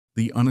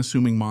The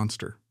Unassuming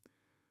Monster.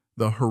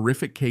 The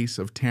horrific case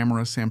of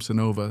Tamara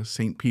Samsonova,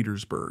 St.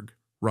 Petersburg,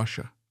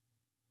 Russia.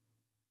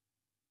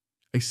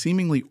 A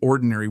seemingly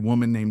ordinary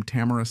woman named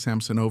Tamara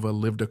Samsonova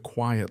lived a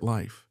quiet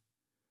life,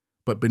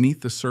 but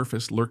beneath the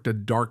surface lurked a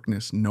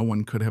darkness no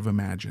one could have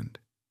imagined.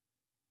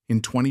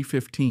 In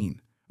 2015,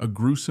 a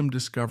gruesome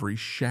discovery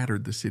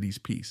shattered the city's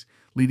peace,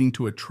 leading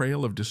to a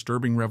trail of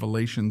disturbing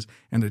revelations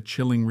and a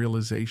chilling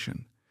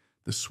realization.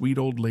 The sweet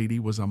old lady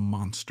was a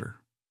monster.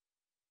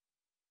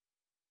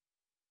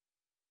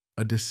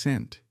 A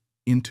descent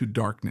into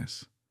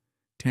darkness.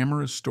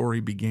 Tamara's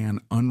story began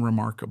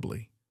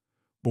unremarkably.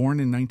 Born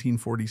in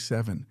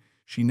 1947,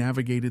 she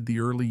navigated the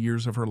early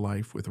years of her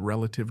life with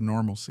relative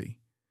normalcy.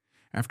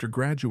 After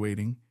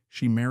graduating,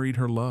 she married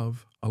her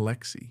love,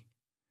 Alexi.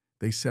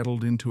 They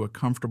settled into a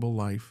comfortable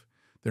life,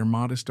 their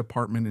modest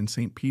apartment in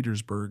St.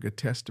 Petersburg a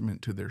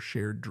testament to their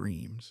shared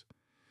dreams.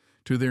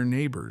 To their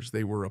neighbors,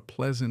 they were a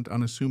pleasant,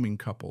 unassuming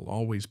couple,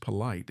 always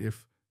polite,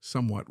 if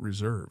somewhat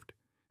reserved.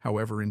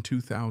 However, in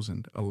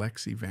 2000,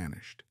 Alexi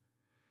vanished.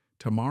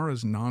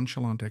 Tamara's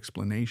nonchalant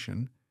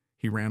explanation,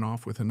 he ran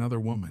off with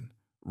another woman,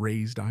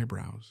 raised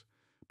eyebrows.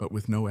 But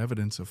with no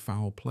evidence of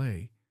foul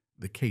play,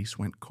 the case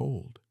went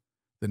cold.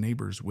 The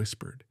neighbors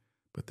whispered,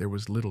 but there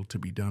was little to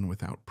be done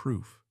without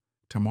proof.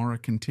 Tamara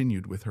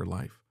continued with her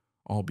life,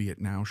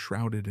 albeit now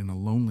shrouded in a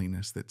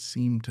loneliness that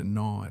seemed to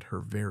gnaw at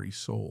her very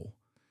soul.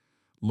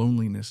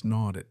 Loneliness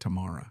gnawed at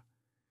Tamara.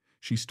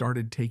 She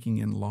started taking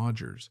in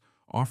lodgers,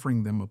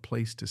 offering them a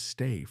place to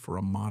stay for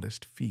a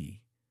modest fee.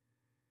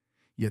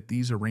 Yet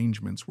these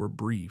arrangements were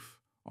brief,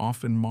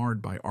 often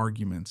marred by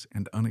arguments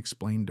and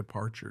unexplained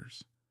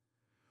departures.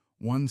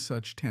 One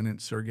such tenant,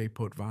 Sergei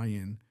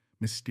Potvayin,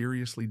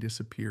 mysteriously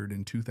disappeared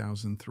in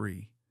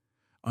 2003.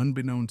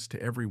 Unbeknownst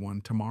to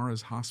everyone,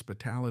 Tamara's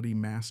hospitality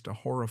masked a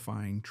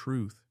horrifying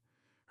truth.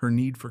 Her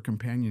need for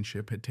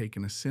companionship had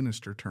taken a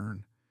sinister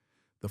turn.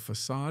 The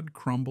facade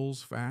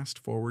crumbles fast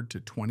forward to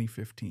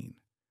 2015.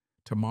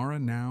 Tamara,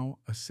 now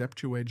a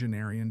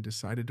septuagenarian,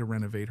 decided to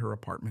renovate her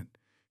apartment.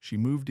 She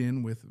moved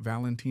in with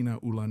Valentina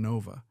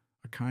Ulanova,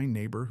 a kind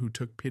neighbor who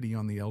took pity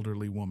on the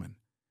elderly woman.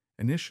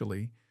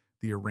 Initially,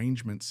 the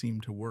arrangement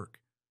seemed to work,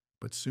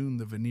 but soon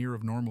the veneer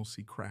of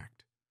normalcy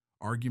cracked.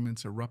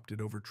 Arguments erupted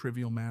over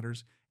trivial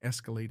matters,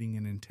 escalating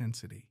in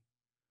intensity.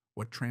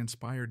 What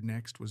transpired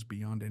next was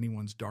beyond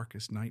anyone's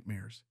darkest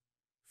nightmares.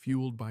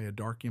 Fueled by a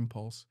dark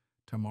impulse,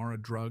 Tamara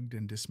drugged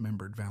and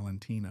dismembered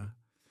Valentina.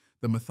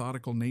 The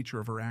methodical nature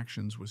of her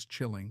actions was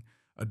chilling.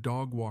 A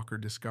dog walker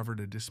discovered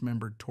a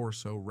dismembered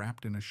torso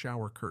wrapped in a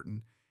shower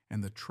curtain,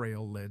 and the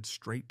trail led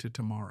straight to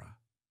Tamara.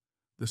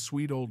 The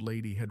sweet old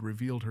lady had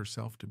revealed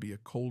herself to be a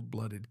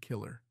cold-blooded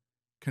killer.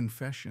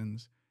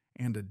 Confessions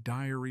and a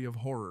diary of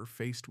horror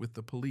faced with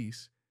the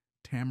police,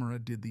 Tamara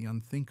did the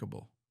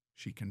unthinkable,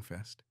 she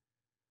confessed.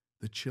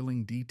 The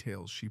chilling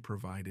details she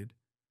provided,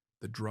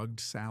 the drugged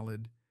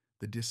salad,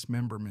 the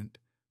dismemberment,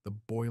 the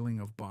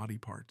boiling of body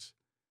parts,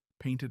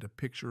 painted a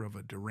picture of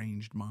a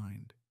deranged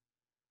mind.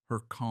 Her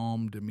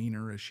calm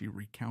demeanor as she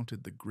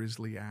recounted the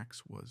grisly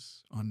acts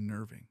was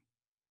unnerving.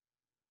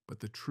 But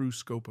the true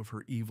scope of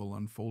her evil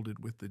unfolded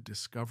with the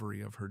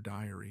discovery of her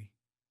diary.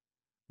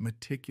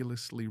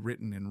 Meticulously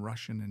written in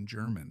Russian and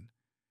German,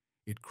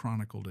 it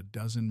chronicled a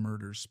dozen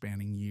murders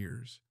spanning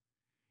years.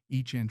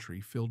 Each entry,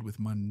 filled with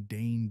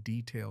mundane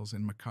details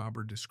and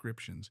macabre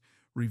descriptions,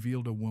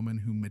 revealed a woman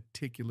who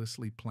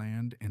meticulously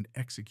planned and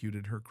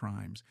executed her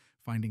crimes,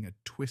 finding a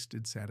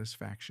twisted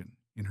satisfaction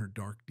in her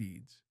dark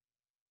deeds.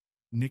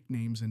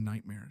 Nicknames and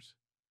nightmares.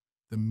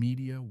 The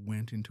media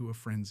went into a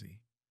frenzy.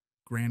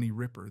 Granny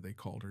Ripper, they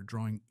called her,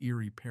 drawing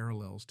eerie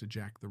parallels to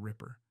Jack the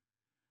Ripper.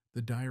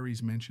 The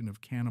diary's mention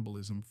of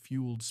cannibalism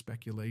fueled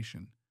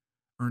speculation,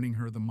 earning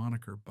her the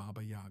moniker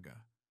Baba Yaga,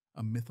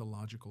 a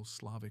mythological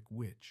Slavic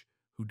witch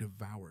who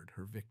devoured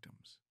her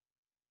victims.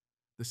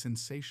 The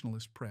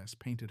sensationalist press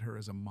painted her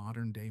as a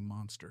modern-day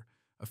monster,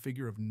 a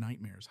figure of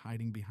nightmares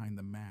hiding behind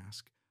the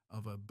mask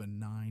of a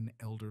benign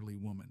elderly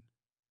woman.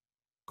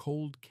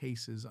 Cold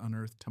cases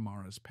unearthed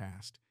Tamara's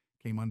past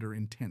came under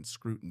intense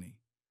scrutiny.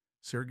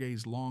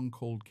 Sergei's long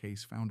cold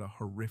case found a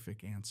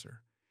horrific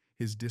answer.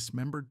 His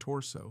dismembered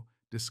torso,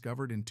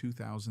 discovered in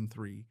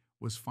 2003,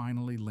 was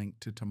finally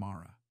linked to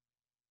Tamara.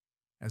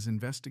 As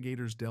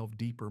investigators delved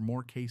deeper,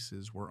 more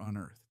cases were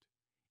unearthed.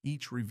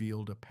 Each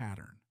revealed a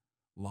pattern: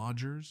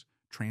 lodgers,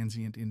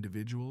 transient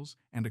individuals,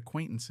 and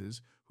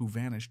acquaintances who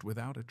vanished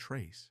without a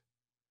trace.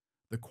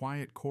 The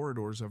quiet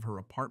corridors of her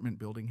apartment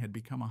building had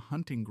become a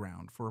hunting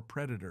ground for a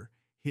predator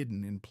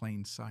hidden in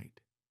plain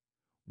sight.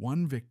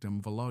 One victim,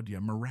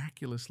 Volodya,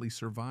 miraculously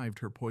survived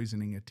her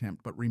poisoning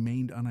attempt but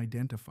remained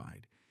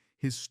unidentified.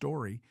 His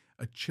story,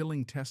 a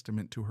chilling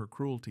testament to her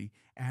cruelty,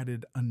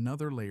 added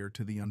another layer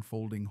to the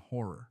unfolding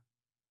horror.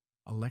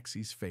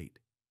 Alexi's fate,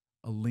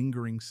 a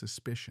lingering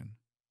suspicion.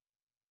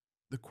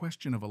 The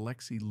question of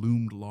Alexi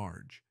loomed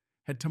large.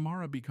 Had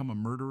Tamara become a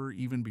murderer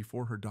even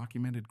before her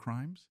documented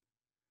crimes?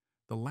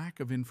 The lack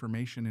of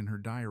information in her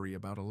diary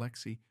about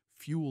Alexi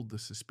fueled the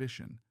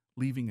suspicion,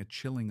 leaving a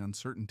chilling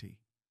uncertainty.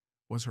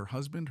 Was her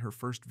husband her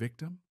first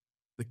victim?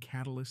 The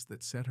catalyst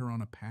that set her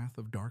on a path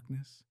of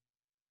darkness?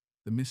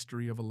 The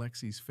mystery of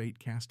Alexi's fate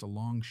cast a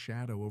long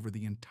shadow over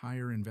the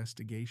entire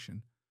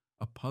investigation,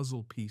 a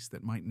puzzle piece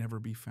that might never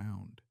be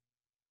found.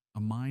 A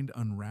mind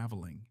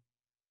unraveling.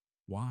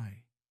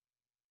 Why?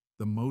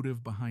 The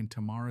motive behind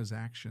Tamara's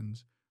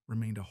actions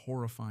remained a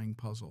horrifying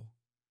puzzle.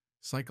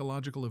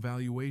 Psychological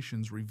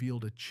evaluations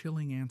revealed a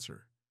chilling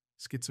answer: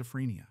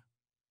 schizophrenia.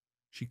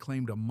 She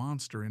claimed a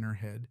monster in her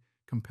head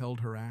compelled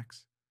her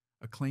acts,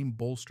 a claim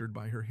bolstered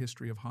by her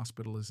history of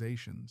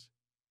hospitalizations.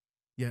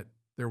 Yet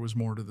there was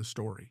more to the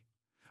story.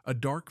 A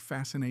dark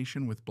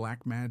fascination with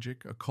black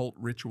magic, occult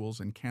rituals,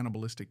 and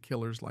cannibalistic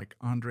killers like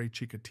Andre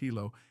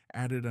Chikatilo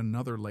added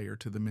another layer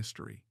to the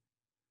mystery.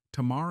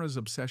 Tamara's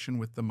obsession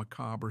with the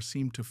macabre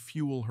seemed to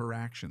fuel her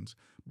actions,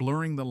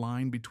 blurring the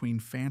line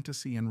between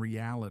fantasy and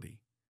reality.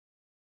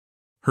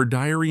 Her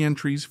diary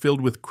entries,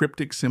 filled with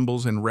cryptic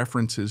symbols and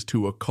references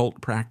to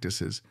occult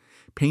practices,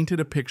 painted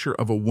a picture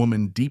of a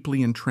woman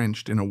deeply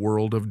entrenched in a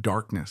world of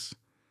darkness.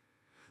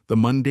 The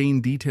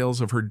mundane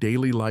details of her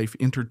daily life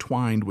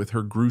intertwined with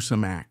her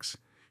gruesome acts,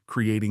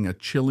 creating a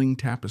chilling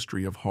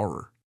tapestry of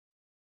horror.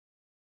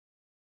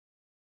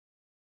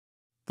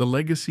 The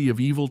legacy of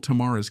evil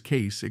Tamara's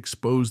case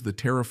exposed the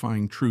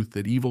terrifying truth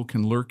that evil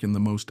can lurk in the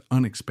most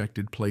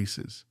unexpected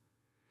places.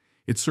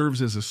 It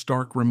serves as a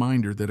stark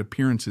reminder that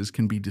appearances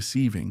can be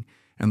deceiving,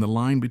 and the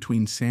line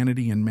between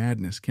sanity and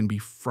madness can be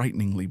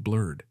frighteningly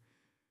blurred.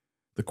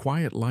 The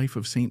quiet life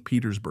of St.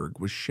 Petersburg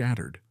was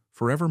shattered,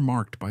 forever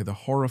marked by the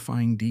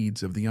horrifying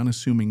deeds of the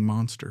unassuming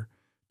monster,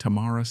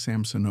 Tamara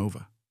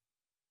Samsonova.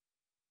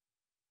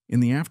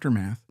 In the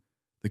aftermath,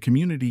 the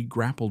community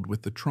grappled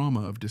with the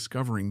trauma of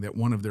discovering that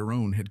one of their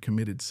own had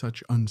committed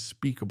such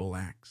unspeakable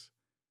acts.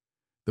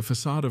 The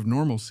facade of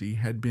normalcy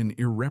had been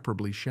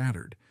irreparably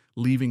shattered,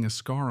 leaving a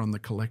scar on the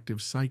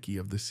collective psyche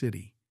of the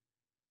city.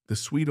 The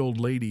sweet old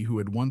lady who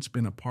had once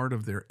been a part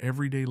of their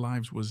everyday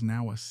lives was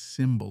now a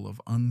symbol of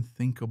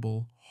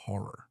unthinkable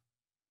horror.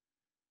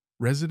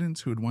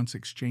 Residents who had once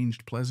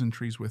exchanged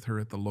pleasantries with her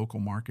at the local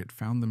market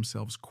found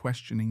themselves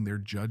questioning their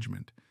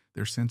judgment,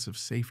 their sense of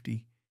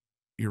safety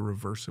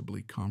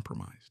irreversibly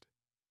compromised.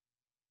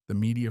 The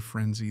media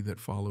frenzy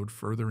that followed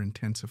further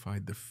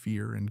intensified the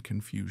fear and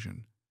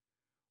confusion,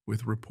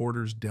 with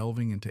reporters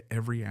delving into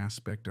every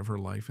aspect of her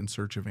life in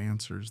search of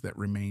answers that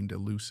remained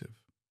elusive.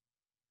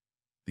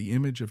 The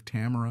image of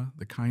Tamara,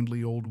 the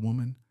kindly old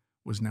woman,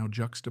 was now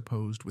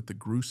juxtaposed with the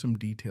gruesome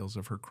details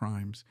of her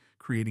crimes,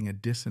 creating a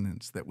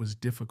dissonance that was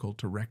difficult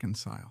to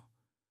reconcile.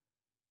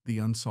 The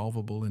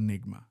unsolvable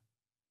enigma.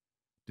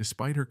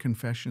 Despite her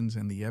confessions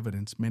and the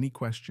evidence, many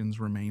questions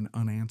remain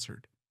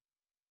unanswered.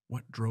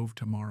 What drove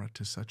Tamara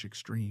to such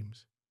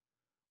extremes?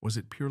 Was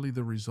it purely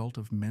the result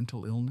of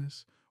mental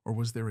illness, or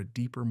was there a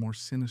deeper, more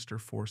sinister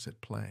force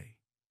at play?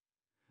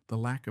 The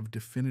lack of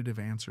definitive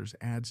answers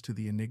adds to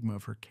the enigma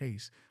of her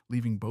case,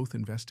 leaving both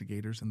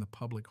investigators and the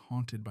public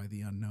haunted by the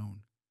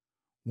unknown.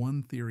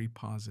 One theory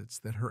posits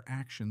that her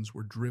actions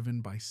were driven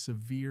by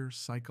severe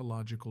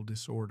psychological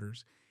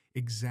disorders,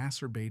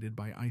 exacerbated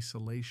by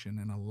isolation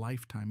and a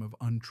lifetime of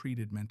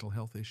untreated mental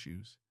health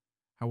issues.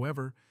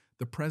 However,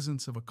 the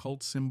presence of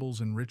occult symbols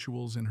and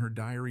rituals in her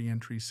diary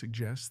entries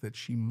suggests that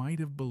she might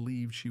have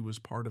believed she was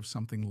part of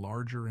something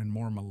larger and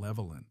more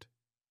malevolent.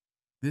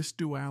 This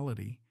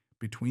duality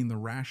between the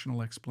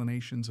rational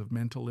explanations of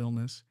mental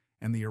illness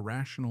and the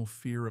irrational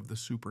fear of the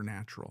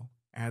supernatural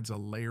adds a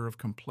layer of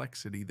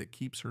complexity that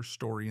keeps her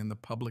story in the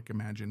public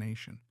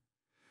imagination.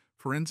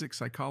 Forensic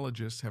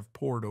psychologists have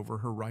pored over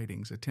her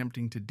writings,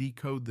 attempting to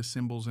decode the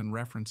symbols and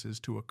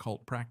references to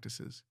occult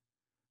practices.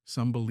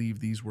 Some believe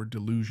these were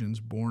delusions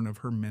born of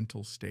her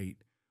mental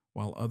state,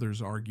 while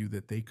others argue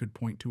that they could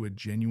point to a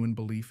genuine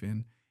belief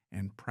in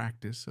and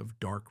practice of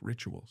dark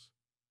rituals.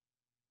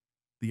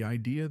 The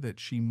idea that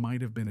she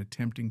might have been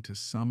attempting to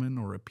summon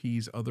or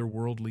appease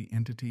otherworldly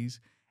entities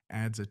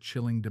adds a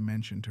chilling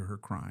dimension to her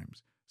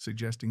crimes,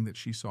 suggesting that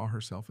she saw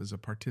herself as a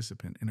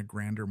participant in a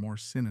grander, more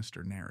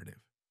sinister narrative.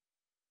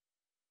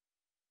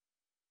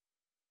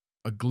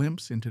 A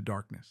glimpse into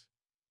darkness.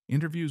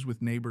 Interviews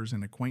with neighbors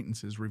and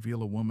acquaintances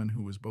reveal a woman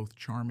who was both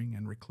charming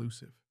and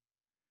reclusive.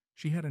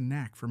 She had a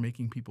knack for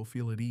making people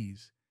feel at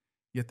ease,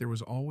 yet there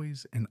was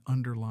always an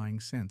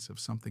underlying sense of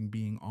something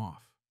being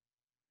off.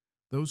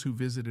 Those who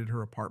visited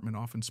her apartment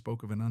often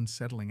spoke of an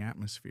unsettling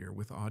atmosphere,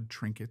 with odd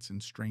trinkets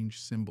and strange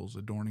symbols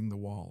adorning the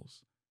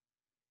walls.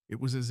 It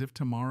was as if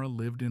Tamara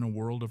lived in a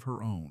world of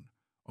her own,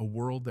 a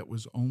world that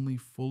was only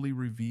fully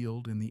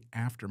revealed in the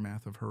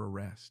aftermath of her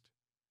arrest.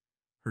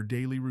 Her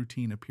daily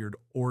routine appeared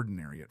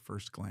ordinary at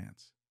first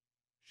glance.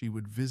 She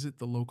would visit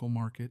the local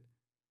market,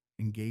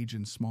 engage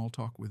in small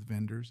talk with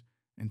vendors,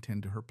 and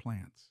tend to her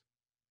plants.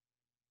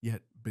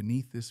 Yet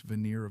beneath this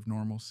veneer of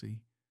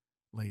normalcy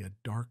lay a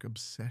dark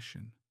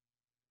obsession.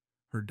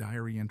 Her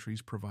diary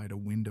entries provide a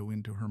window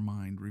into her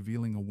mind,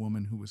 revealing a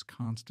woman who was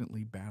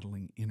constantly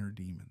battling inner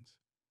demons.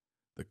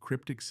 The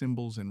cryptic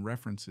symbols and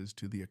references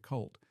to the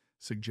occult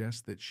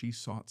suggest that she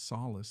sought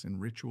solace in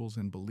rituals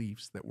and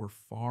beliefs that were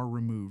far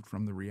removed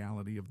from the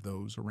reality of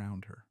those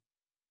around her.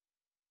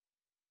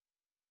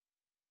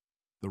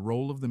 The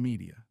role of the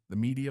media. The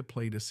media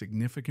played a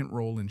significant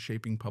role in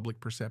shaping public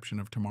perception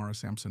of Tamara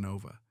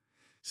Samsonova.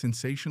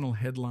 Sensational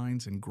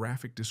headlines and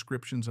graphic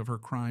descriptions of her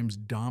crimes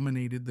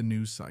dominated the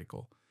news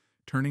cycle,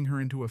 turning her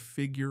into a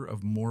figure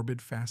of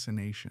morbid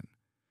fascination.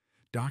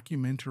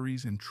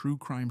 Documentaries and true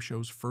crime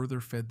shows further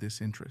fed this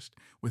interest,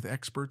 with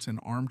experts and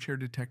armchair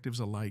detectives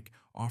alike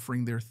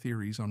offering their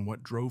theories on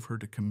what drove her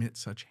to commit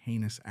such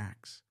heinous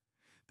acts.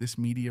 This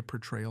media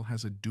portrayal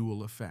has a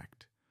dual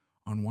effect.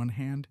 On one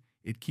hand,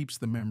 it keeps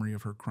the memory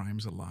of her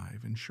crimes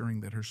alive,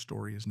 ensuring that her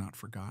story is not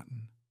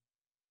forgotten.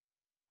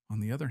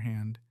 On the other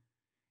hand,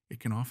 it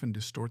can often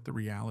distort the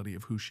reality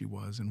of who she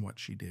was and what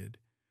she did,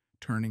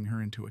 turning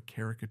her into a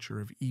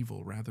caricature of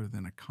evil rather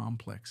than a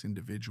complex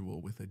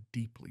individual with a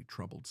deeply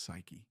troubled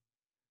psyche.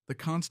 The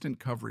constant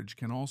coverage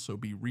can also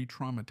be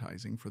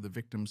re-traumatizing for the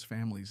victims'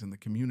 families and the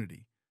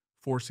community,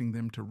 forcing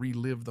them to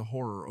relive the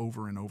horror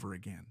over and over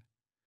again.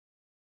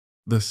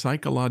 The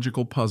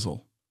psychological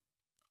puzzle.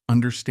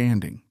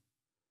 Understanding.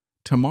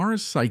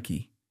 Tamara's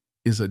psyche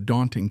is a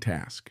daunting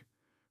task.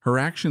 Her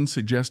actions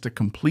suggest a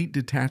complete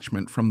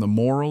detachment from the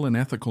moral and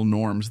ethical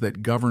norms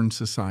that govern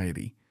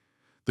society.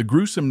 The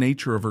gruesome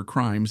nature of her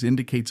crimes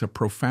indicates a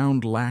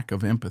profound lack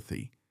of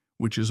empathy,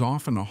 which is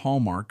often a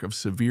hallmark of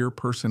severe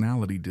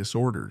personality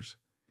disorders.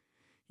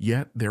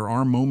 Yet there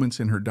are moments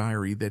in her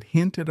diary that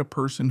hint at a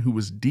person who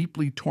was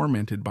deeply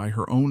tormented by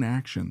her own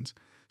actions,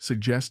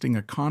 suggesting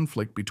a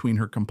conflict between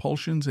her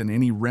compulsions and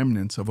any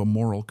remnants of a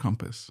moral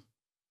compass.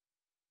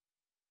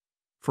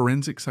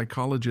 Forensic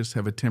psychologists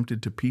have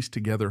attempted to piece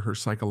together her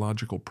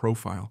psychological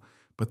profile,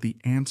 but the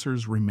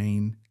answers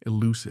remain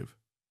elusive.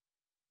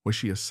 Was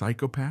she a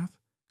psychopath,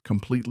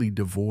 completely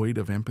devoid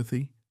of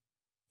empathy?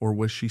 Or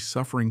was she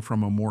suffering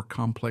from a more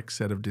complex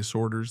set of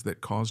disorders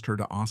that caused her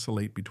to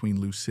oscillate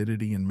between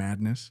lucidity and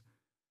madness?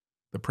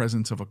 The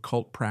presence of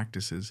occult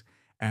practices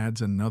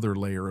adds another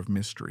layer of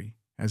mystery,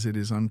 as it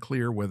is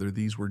unclear whether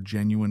these were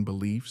genuine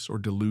beliefs or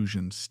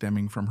delusions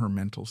stemming from her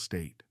mental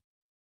state.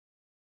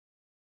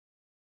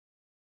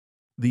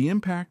 The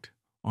impact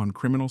on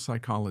criminal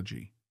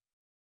psychology.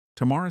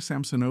 Tamara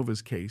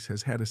Samsonova's case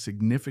has had a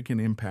significant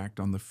impact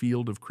on the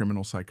field of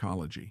criminal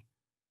psychology.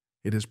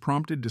 It has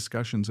prompted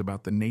discussions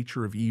about the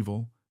nature of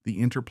evil, the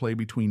interplay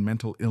between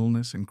mental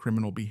illness and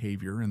criminal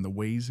behavior, and the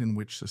ways in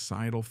which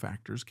societal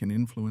factors can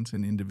influence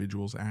an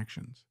individual's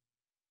actions.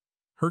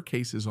 Her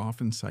case is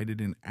often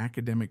cited in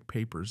academic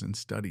papers and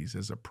studies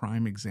as a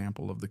prime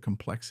example of the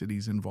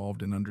complexities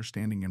involved in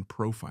understanding and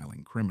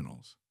profiling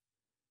criminals.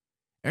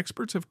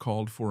 Experts have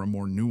called for a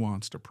more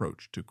nuanced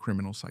approach to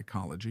criminal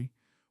psychology,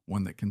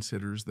 one that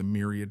considers the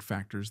myriad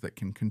factors that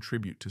can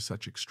contribute to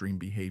such extreme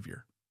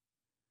behavior.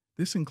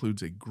 This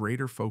includes a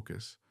greater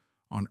focus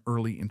on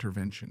early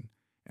intervention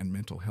and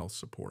mental health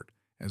support,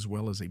 as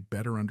well as a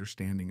better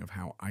understanding of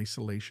how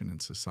isolation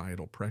and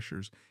societal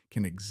pressures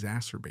can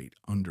exacerbate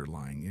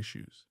underlying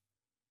issues.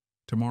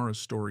 Tamara's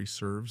story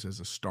serves as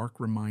a stark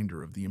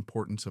reminder of the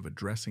importance of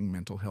addressing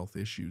mental health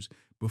issues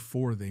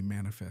before they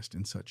manifest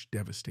in such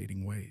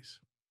devastating ways.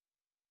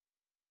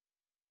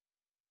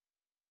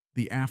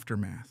 The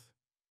aftermath.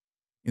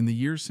 In the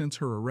years since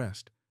her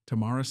arrest,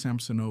 Tamara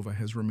Samsonova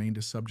has remained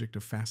a subject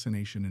of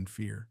fascination and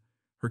fear.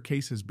 Her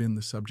case has been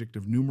the subject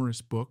of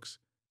numerous books,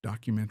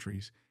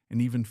 documentaries,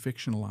 and even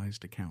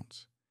fictionalized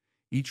accounts.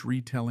 Each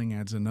retelling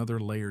adds another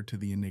layer to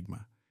the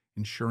enigma,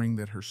 ensuring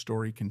that her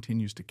story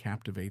continues to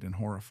captivate and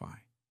horrify.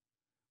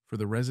 For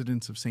the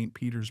residents of St.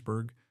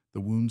 Petersburg, the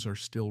wounds are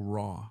still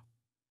raw.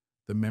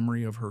 The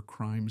memory of her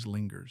crimes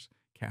lingers,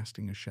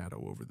 casting a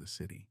shadow over the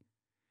city.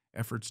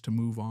 Efforts to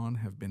move on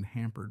have been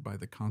hampered by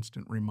the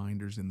constant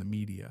reminders in the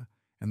media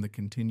and the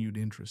continued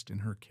interest in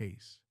her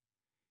case.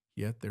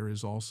 Yet there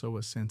is also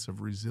a sense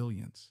of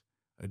resilience,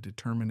 a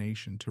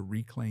determination to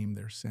reclaim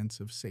their sense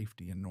of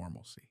safety and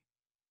normalcy.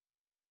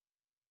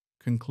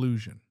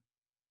 Conclusion.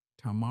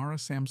 Tamara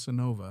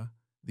Samsonova,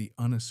 the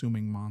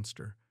unassuming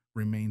monster,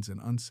 remains an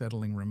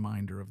unsettling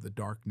reminder of the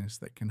darkness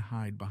that can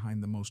hide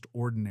behind the most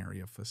ordinary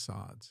of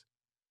facades.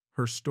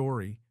 Her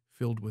story,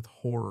 filled with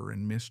horror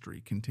and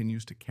mystery,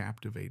 continues to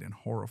captivate and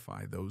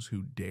horrify those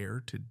who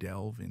dare to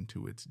delve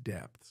into its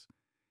depths.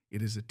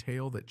 It is a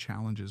tale that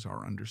challenges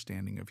our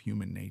understanding of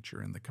human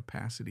nature and the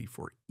capacity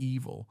for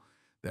evil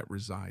that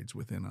resides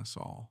within us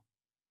all.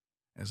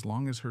 As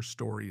long as her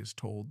story is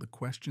told, the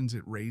questions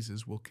it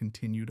raises will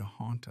continue to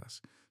haunt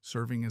us,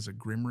 serving as a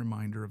grim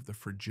reminder of the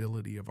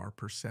fragility of our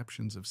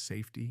perceptions of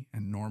safety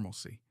and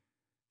normalcy.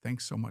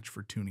 Thanks so much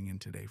for tuning in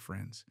today,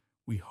 friends.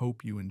 We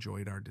hope you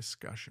enjoyed our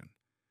discussion.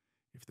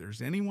 If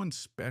there's anyone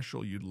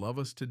special you'd love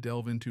us to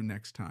delve into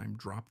next time,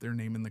 drop their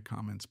name in the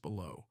comments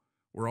below.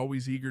 We're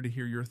always eager to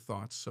hear your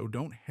thoughts, so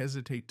don't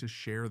hesitate to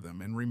share them.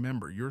 And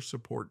remember, your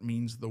support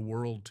means the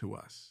world to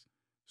us.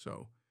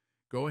 So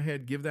go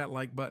ahead, give that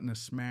like button a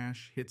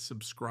smash, hit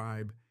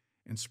subscribe,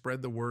 and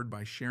spread the word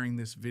by sharing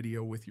this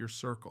video with your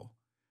circle.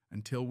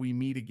 Until we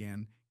meet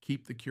again,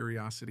 keep the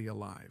curiosity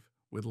alive.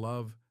 With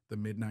love, the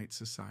Midnight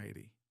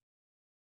Society.